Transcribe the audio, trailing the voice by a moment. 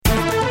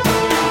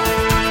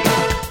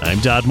I'm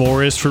Todd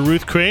Morris for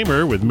Ruth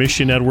Kramer with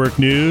Mission Network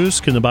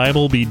News. Can the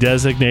Bible be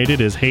designated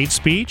as hate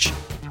speech?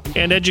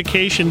 And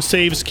education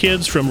saves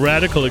kids from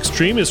radical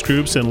extremist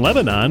groups in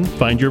Lebanon.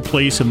 Find your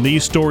place in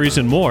these stories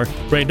and more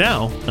right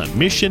now on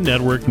Mission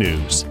Network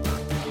News.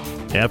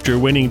 After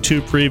winning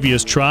 2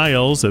 previous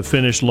trials, a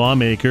Finnish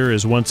lawmaker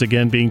is once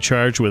again being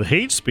charged with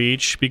hate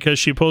speech because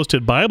she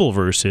posted Bible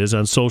verses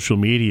on social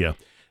media.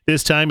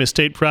 This time, a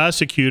state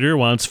prosecutor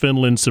wants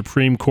Finland's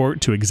Supreme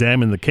Court to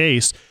examine the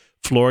case.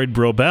 Floyd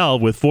Brobel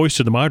with Voice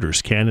of the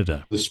Martyrs,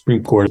 Canada. The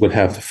Supreme Court would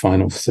have the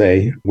final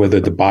say whether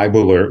the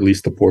Bible, or at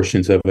least the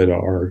portions of it,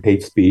 are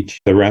hate speech.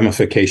 The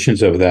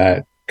ramifications of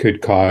that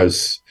could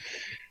cause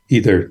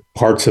either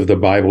parts of the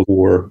Bible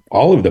or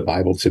all of the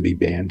Bible to be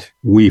banned.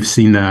 We've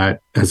seen that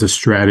as a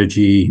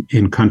strategy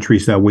in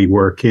countries that we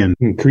work in.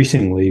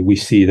 Increasingly, we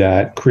see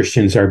that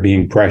Christians are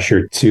being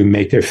pressured to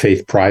make their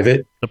faith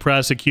private. The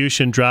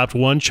prosecution dropped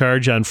 1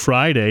 charge on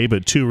Friday,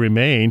 but 2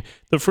 remain.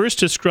 The first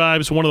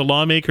describes one of the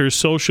lawmaker's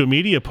social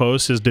media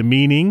posts as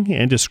demeaning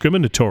and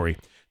discriminatory.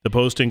 The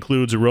post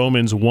includes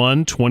Romans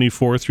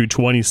 1:24 through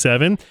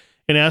 27,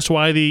 and asked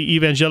why the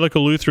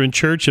Evangelical Lutheran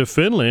Church of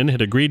Finland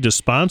had agreed to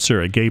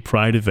sponsor a gay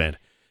pride event.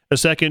 A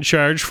second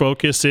charge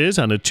focuses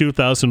on a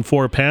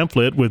 2004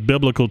 pamphlet with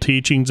biblical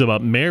teachings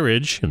about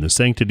marriage and the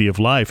sanctity of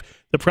life.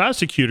 The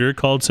prosecutor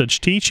called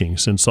such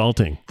teachings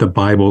insulting. The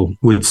Bible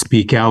would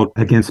speak out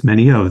against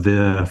many of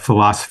the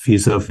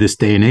philosophies of this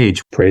day and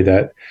age. Pray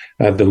that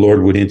the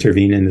Lord would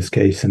intervene in this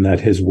case and that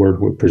his word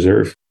would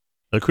preserve.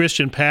 A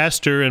Christian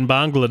pastor in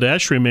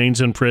Bangladesh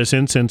remains in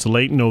prison since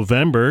late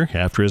November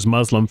after his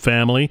Muslim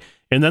family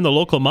and then the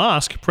local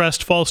mosque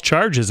pressed false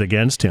charges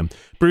against him.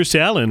 Bruce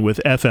Allen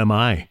with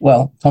FMI.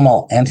 Well,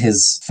 Tomal and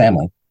his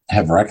family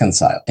have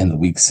reconciled in the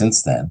weeks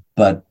since then,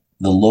 but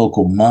the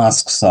local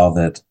mosque saw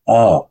that,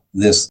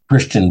 this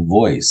Christian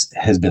voice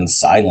has been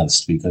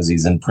silenced because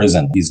he's in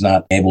prison. He's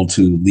not able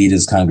to lead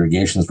his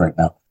congregations right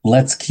now.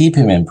 Let's keep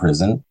him in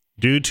prison.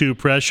 Due to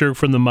pressure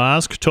from the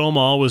mosque,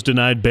 Tomal was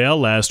denied bail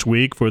last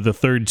week for the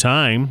 3rd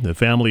time. The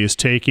family is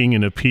taking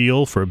an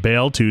appeal for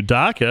bail to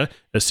Dhaka,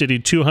 a city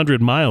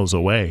 200 miles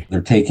away.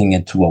 They're taking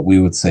it to what we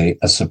would say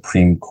a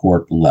Supreme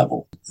Court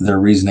level. Their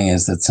reasoning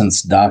is that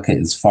since Dhaka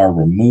is far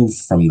removed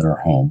from their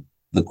home,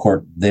 the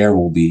court there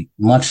will be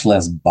much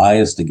less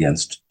biased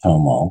against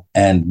Tomal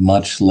and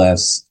much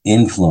less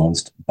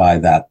influenced by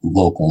that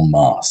local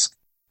mosque.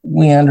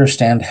 We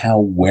understand how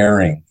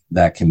wearing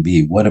that can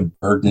be, what a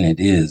burden it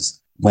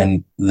is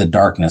when the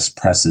darkness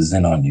presses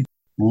in on you.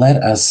 Let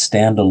us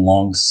stand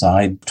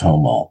alongside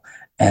Tomal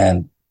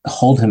and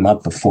hold him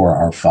up before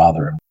our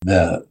Father.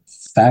 The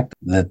fact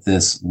that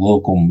this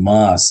local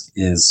mosque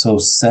is so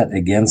set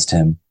against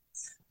him,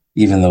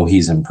 even though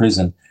he's in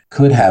prison,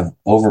 could have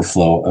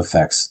overflow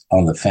effects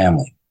on the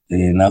family.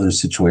 In other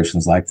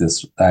situations like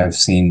this, I've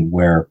seen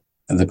where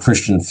the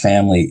Christian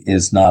family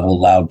is not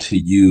allowed to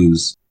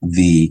use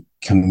the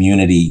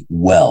community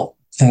well,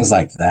 things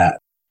like that.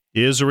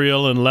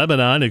 Israel and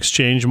Lebanon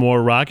exchanged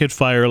more rocket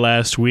fire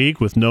last week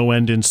with no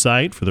end in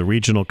sight for the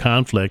regional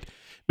conflict.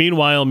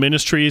 Meanwhile,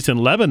 ministries in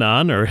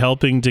Lebanon are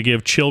helping to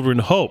give children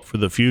hope for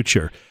the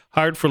future.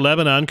 Heart for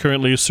Lebanon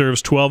currently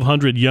serves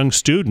 1,200 young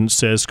students,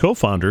 says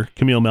co-founder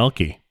Camille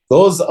Melki.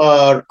 Those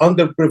are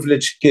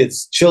underprivileged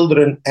kids,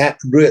 children at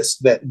risk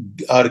that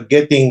are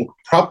getting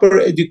proper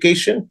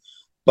education,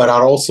 but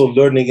are also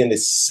learning in a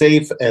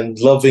safe and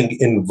loving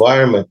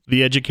environment.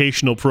 The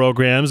educational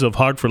programs of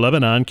Heart for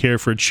Lebanon care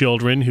for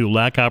children who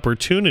lack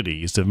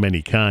opportunities of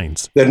many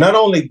kinds. They're not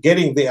only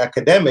getting the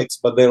academics,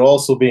 but they're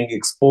also being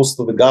exposed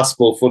to the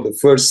gospel for the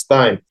first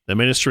time. The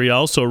ministry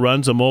also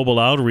runs a mobile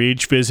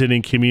outreach,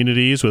 visiting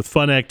communities with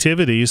fun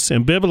activities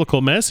and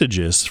biblical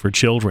messages for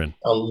children.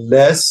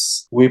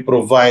 Unless we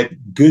provide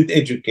good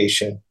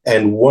education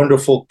and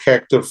wonderful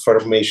character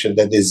formation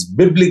that is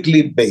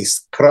biblically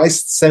based,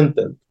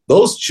 Christ-centered,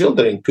 those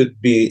children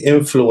could be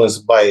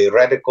influenced by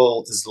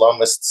radical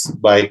Islamists,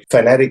 by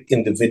fanatic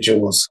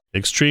individuals.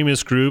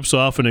 Extremist groups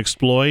often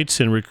exploit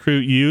and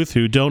recruit youth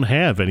who don't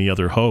have any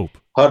other hope.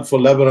 Heart for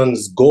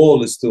Lebanon's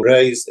goal is to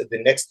raise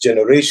the next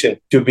generation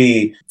to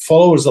be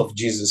followers of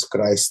Jesus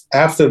Christ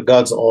after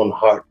God's own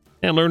heart.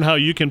 And learn how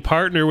you can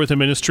partner with the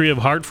Ministry of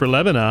Heart for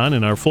Lebanon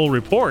in our full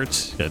report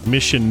at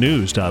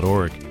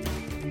missionnews.org.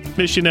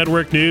 Mission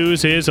Network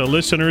News is a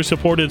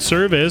listener-supported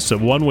service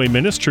of One Way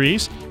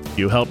Ministries.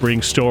 You help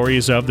bring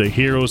stories of the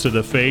heroes of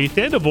the faith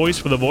and a voice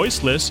for the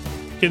voiceless.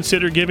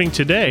 Consider giving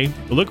today.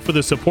 Look for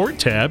the support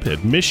tab at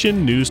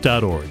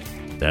missionnews.org.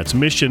 That's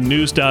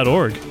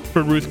missionnews.org.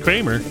 For Ruth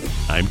Kramer,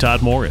 I'm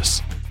Todd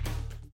Morris.